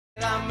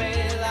Dame,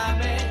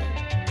 dame,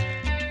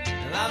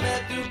 dame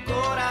tu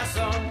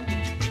corazón.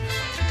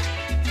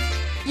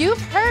 You've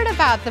heard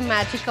about the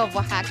magic of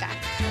Oaxaca.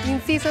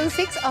 In season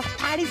 6 of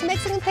Pati's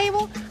Mexican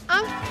Table,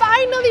 I'm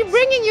finally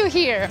bringing you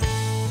here.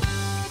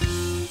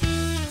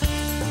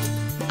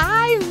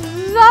 I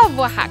love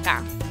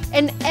Oaxaca.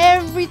 And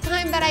every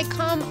time that I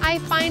come, I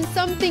find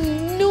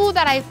something new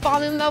that I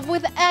fall in love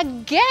with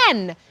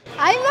again.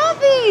 I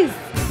love these!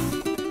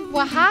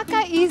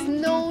 Oaxaca is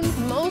known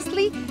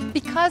mostly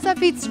because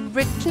of its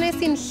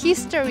richness in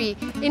history,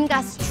 in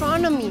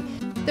gastronomy.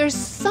 There's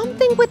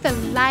something with the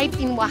light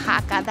in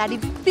Oaxaca that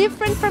is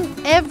different from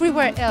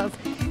everywhere else.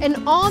 And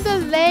all the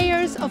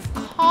layers of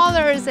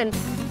colors and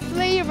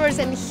flavors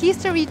and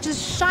history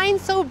just shine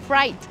so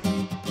bright.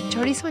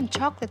 Chorizo and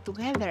chocolate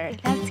together,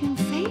 that's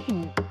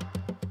insane.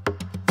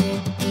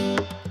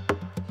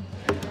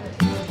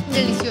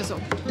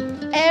 Delicioso.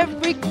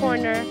 Every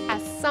corner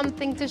has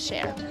something to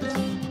share.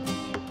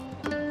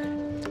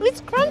 It's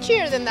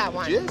crunchier than that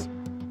one. Yes.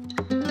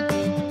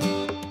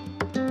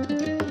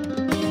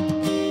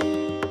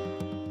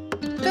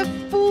 The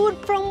food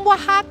from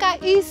Oaxaca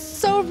is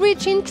so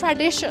rich in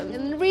tradition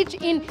and rich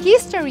in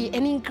history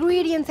and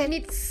ingredients, and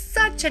it's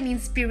such an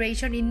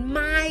inspiration in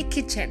my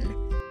kitchen.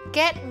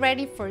 Get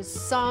ready for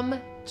some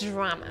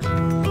drama.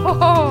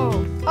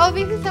 Oh,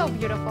 this is so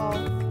beautiful.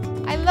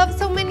 I love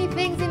so many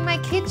things in my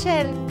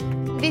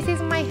kitchen. This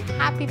is my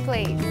happy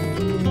place.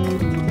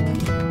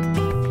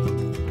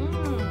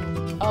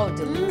 Oh,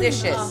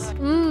 delicious.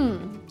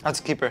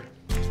 Housekeeper.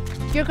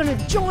 You're gonna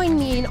join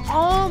me in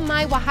all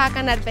my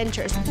Oaxacan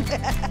adventures.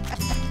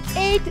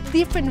 8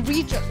 different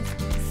regions,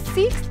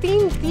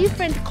 16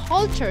 different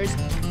cultures.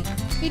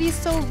 It is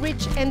so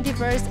rich and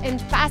diverse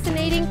and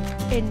fascinating,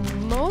 and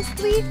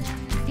mostly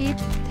it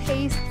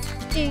tastes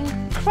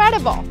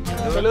incredible.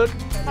 Salud.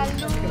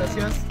 Salud.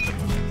 Gracias.